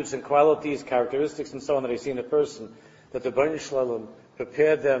attributes and qualities, characteristics and so on that I see in a person, that the Bnei Shalom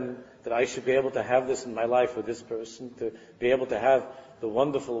prepared them that I should be able to have this in my life with this person, to be able to have the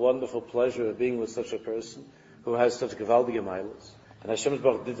wonderful, wonderful pleasure of being with such a person who has such gewaldige milas. And Hashem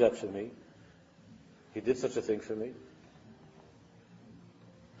Baruch did that for me. He did such a thing for me.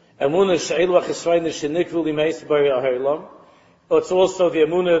 It's also the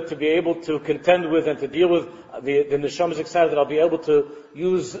emunah to be able to contend with and to deal with the neshama is excited that I'll be able to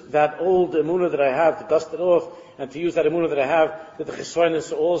use that old emunah that I have, to dust it off, and to use that emunah that I have, that the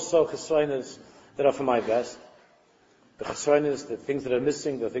chesroinus are also chesroinus that are for my best. The chesroinus, the things that are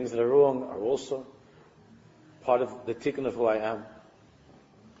missing, the things that are wrong, are also part of the tikkun of who I am.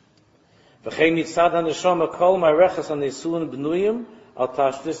 V'chein mitzad haneshama kol ma'arechas hanesuin b'nuyim al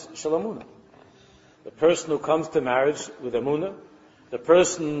tashlis shel emunah. The person who comes to marriage with emunah, the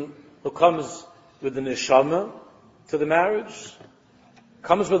person who comes with the neshama to the marriage,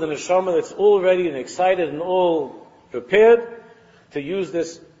 comes with a neshama that's all ready and excited and all prepared to use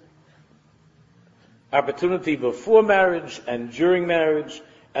this opportunity before marriage and during marriage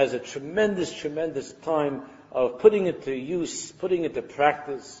as a tremendous, tremendous time of putting it to use, putting it to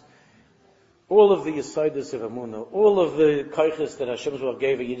practice, all of the yesaidas of emunah, all of the kaiches that Hashem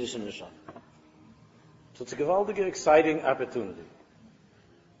gave a Yiddish and neshama. So it's a gewaldige, exciting opportunity.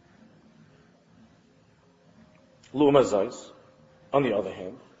 L'uma zayis, on the other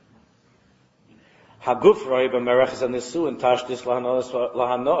hand, haguf roi b'merechas hanesu and tashtis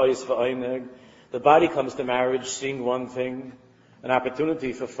lahanois v'oineg. The body comes to marriage seeing one thing, an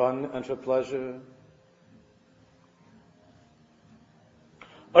opportunity for fun and for pleasure.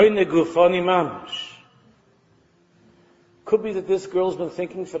 Oineg gufani mamish. Could be that this girl's been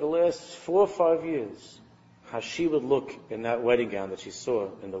thinking for the last 4 or 5 years how she would look in that wedding gown that she saw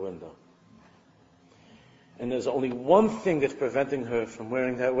in the window. And there's only one thing that's preventing her from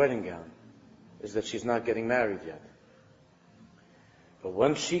wearing that wedding gown, is that she's not getting married yet. But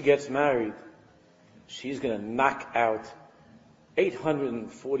when she gets married, she's going to knock out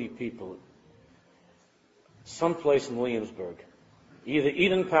 840 people someplace in Williamsburg. Either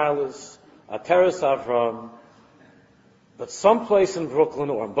Eden Palace, Terrace Avram, but someplace in Brooklyn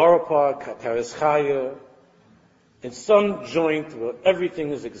or in Borough Park, Terrace Chaya, in some joint where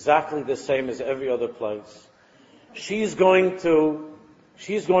everything is exactly the same as every other place. She's going to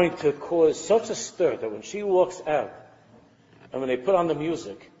cause such a stir that when she walks out, and when they put on the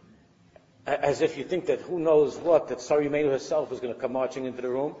music, as if you think that who knows what, that Sari Meinu herself is going to come marching into the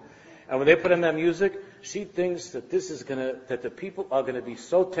room, and when they put on that music, she thinks that that the people are going to be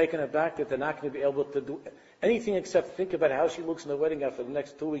so taken aback that they're not going to be able to do anything except think about how she looks in the wedding gown for the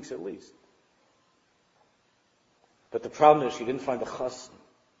next 2 weeks at least. But the problem is she didn't find a chassan.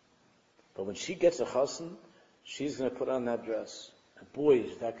 But when she gets a chassan, she's going to put on that dress. And boy,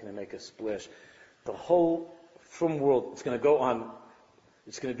 is that going to make a splash. The whole frum world, it's going to go on,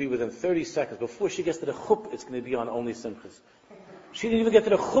 it's going to be within 30 seconds. Before she gets to the chuppah, it's going to be on only simchas. She didn't even get to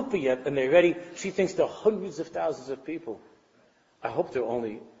the chuppah yet, and they're ready. She thinks there are hundreds of thousands of people. I hope there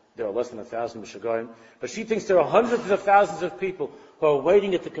are less than 1,000 Mishagoyim. But she thinks there are hundreds of thousands of people who are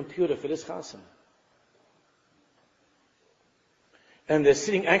waiting at the computer for this chassan. And they're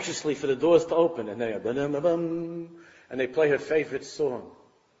sitting anxiously for the doors to open, and they play her favorite song.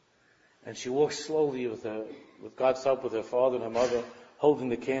 And she walks slowly with God's help, with her father and her mother, holding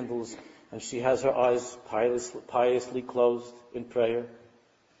the candles, and she has her eyes piously closed in prayer.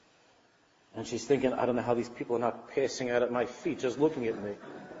 And she's thinking, I don't know how these people are not passing out at my feet, just looking at me.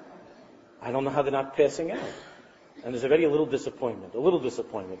 I don't know how they're not passing out. And there's already a little disappointment.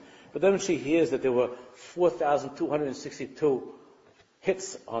 But then when she hears that there were 4,262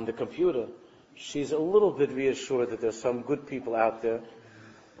 hits on the computer, she's a little bit reassured that there's some good people out there,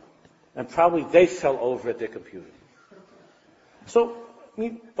 and probably they fell over at their computer. So,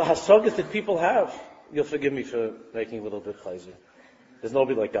 the hasagas that people have, you'll forgive me for making a little bit crazy. There's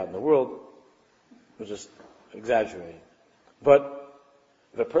nobody like that in the world. We're just exaggerating. But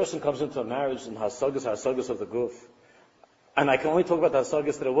if a person comes into a marriage and hasagas of the guf, and I can only talk about the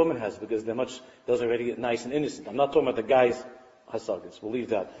hasagas that a woman has because those are already nice and innocent. I'm not talking about the guys' hasagas. We'll leave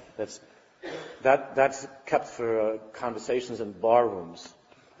that. That's kept for conversations in bar rooms.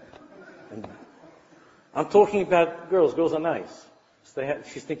 And I'm talking about girls. Girls are nice. So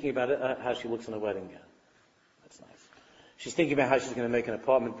she's thinking about how she looks in a wedding gown. That's nice. She's thinking about how she's going to make an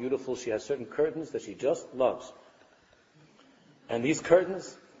apartment beautiful. She has certain curtains that she just loves. And these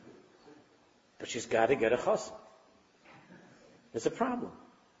curtains, but she's got to get a chassan. There's a problem.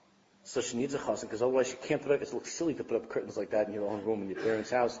 So she needs a chassan, because otherwise she can't put up, it looks silly to put up curtains like that in your own room in your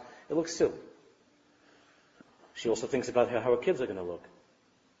parents' house. It looks silly. She also thinks about how her kids are going to look.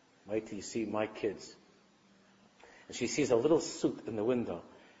 Wait till you see my kids. And she sees a little suit in the window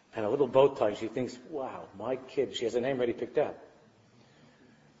and a little bow tie, and she thinks, wow, my kid, she has a name already picked out.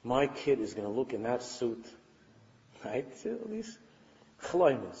 My kid is going to look in that suit. Right? These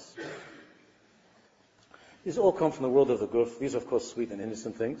chloimas. These all come from the world of the guf. These are, of course, sweet and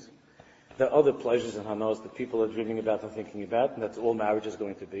innocent things. There are other pleasures and hanos that people are dreaming about and thinking about, and that's all marriage is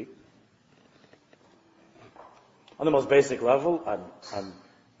going to be. On the most basic level, I'm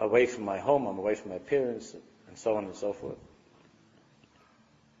away from my home, I'm away from my parents, and so on and so forth.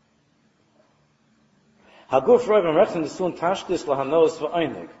 Haguf roivim rechten desun tashkis lahanos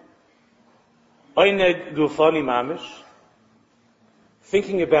v'oinig. Oinig gufani mamish.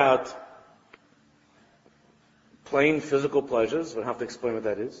 Thinking about plain physical pleasures, we don't have to explain what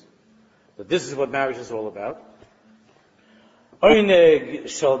that is. But this is what marriage is all about. Oinig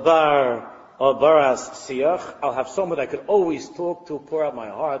shalbar or baras siach. I'll have someone I could always talk to, pour out my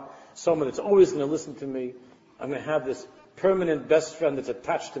heart, someone that's always going to listen to me. I'm going to have this permanent best friend that's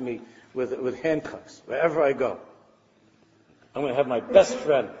attached to me with handcuffs wherever I go. I'm going to have my best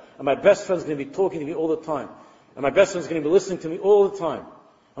friend, and my best friend's going to be talking to me all the time, and my best friend's going to be listening to me all the time,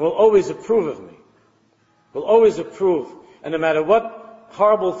 and will always approve of me. Will always approve, and no matter what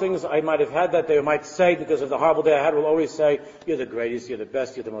horrible things I might have had that day, or might say because of the horrible day I had, will always say, you're the greatest, you're the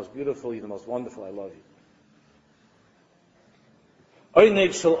best, you're the most beautiful, you're the most wonderful, I love you.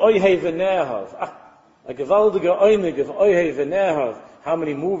 A gewaltige Oinig of Oihei V'Nerhav. How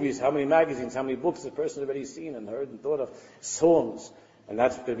many movies, how many magazines, how many books the person already seen and heard and thought of, songs. And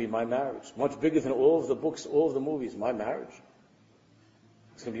that's going to be my marriage. Much bigger than all of the books, all of the movies. My marriage.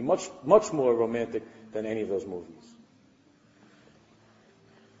 It's going to be much, much more romantic than any of those movies.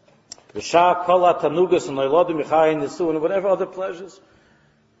 V'shah kol ha'tanugas and lo'lodim v'chai nesuin, and whatever other pleasures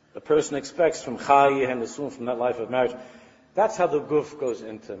a person expects from chai and nesuin, from that life of marriage. That's how the guf goes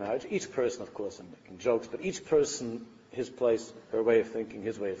into marriage. Each person, of course, I'm making jokes, but each person, his place, her way of thinking,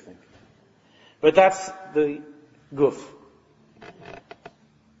 his way of thinking. But that's the guf.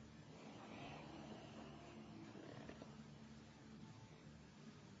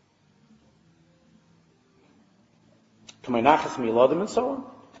 To my nachas milodim and so on.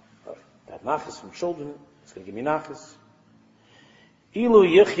 That nachas from children, it's going to give me nachas. Ilu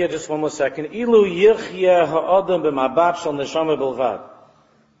yichya, just one more second. Ilu yichya ha'adam b'mabat shal neshama bilvad.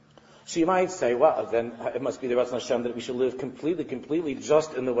 So you might say, well, then it must be the Ratzon Hashem that we should live completely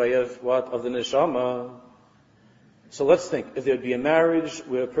just in the way of what? Of the neshama. So let's think. If there would be a marriage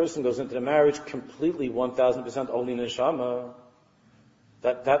where a person goes into the marriage completely 1,000% only neshama,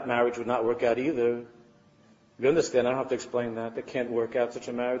 that marriage would not work out either. You understand? I don't have to explain that. It can't work out such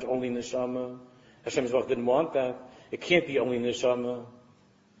a marriage, only neshama. Hashem didn't want that. It can't be only neshama.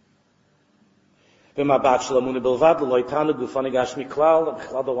 I don't want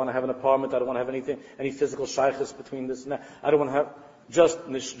to have an apartment. I don't want to have any physical shaykhs between this and that. I don't want to have just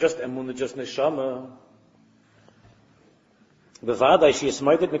emunah, just neshama.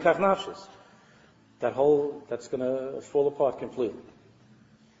 That's going to fall apart completely.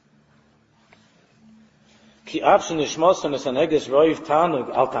 That even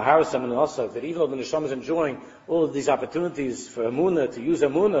though the neshama is enjoying all of these opportunities for emunah, to use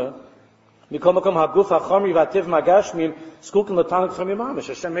emunah,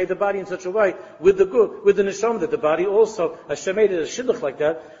 Hashem made the body in such a way with the neshama that the body also, Hashem made it a shidduch like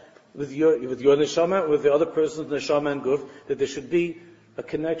that with your neshama, with the other person's neshama and guf, that there should be a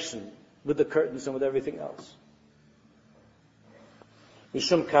connection with the curtains and with everything else. The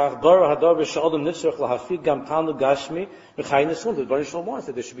Baruch wants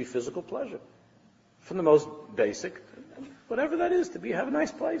that there should be physical pleasure. From the most basic, whatever that is, to have a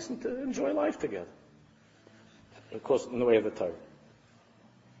nice place and to enjoy life together. Of course, in the way of the Torah.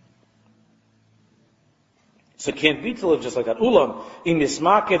 So it can't be to live just like that.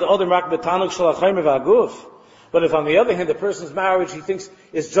 But if on the other hand, the person's marriage, he thinks,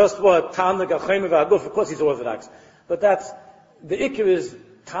 is just what? Tanag achayim v'haguf. Of course he's Orthodox. But the ikar is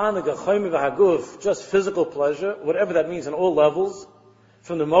tanag achayim v'haguf, just physical pleasure, whatever that means on all levels,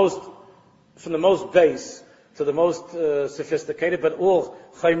 from the most base to the most sophisticated, but all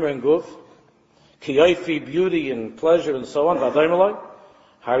chaymer and guf, kiyofi, beauty and pleasure and so on, v'adaymalai,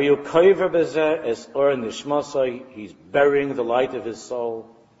 hariyu koiver bezeh es or nishmasai, he's burying the light of his soul.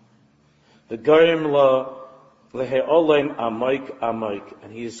 The goyim la lehe'oleim amaik,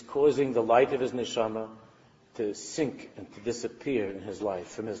 and he is causing the light of his neshama to sink and to disappear in his life,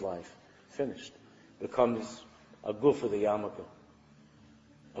 from his life. Finished. Becomes a guf of the yarmulke.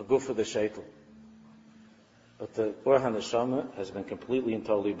 a guf of the shaitel. But the Or HaNeshama has been completely and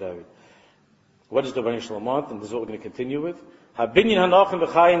totally buried. What does the Rebbeinu Shalom want? And this is what we're going to continue with. Habinyan hanochem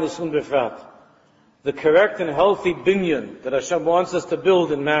v'chayin nisun befrat. The correct and healthy binyan that Hashem wants us to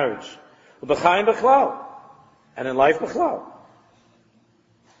build in marriage. B'chayin b'chlal. And in life b'chlal.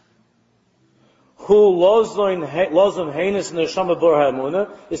 Who lozom heinis neshama bor ha'emunah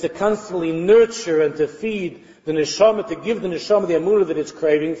is to constantly nurture and to feed the neshama, to give the neshama the emunah that it's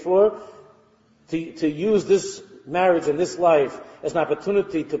craving for, to use this marriage and this life as an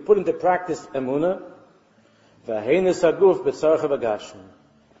opportunity to put into practice emunah. V'heinis haguf b'tzarcha v'gashim.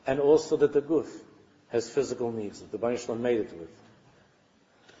 And also that the guf has physical needs that the Rebbeinu Shalom made it with.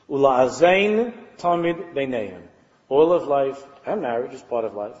 Ula'azein tamid beineihem. All of life, and marriage is part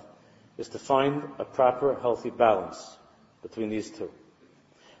of life, is to find a proper, healthy balance between these two.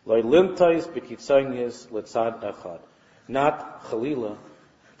 Lo limtais b'kitzaynis letzad echad. Not chalila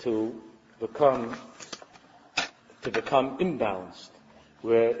to become imbalanced,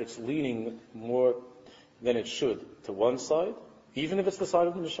 where it's leaning more than it should to one side, even if it's the side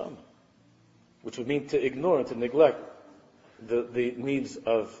of the neshama, which would mean to ignore and to neglect the needs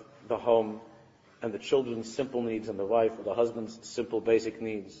of the home and the children's simple needs and the wife or the husband's simple basic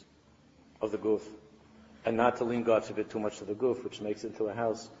needs of the guf, and not to lean, God forbid, too much to the guf, which makes it into a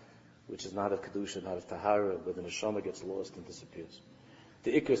house which is not of kedusha, not of tahara, where the neshama gets lost and disappears.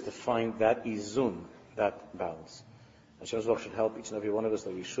 The ikr is to find that izun, that balance. Hashem should help each and every one of us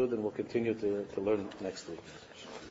that we should, and we'll continue to learn next week.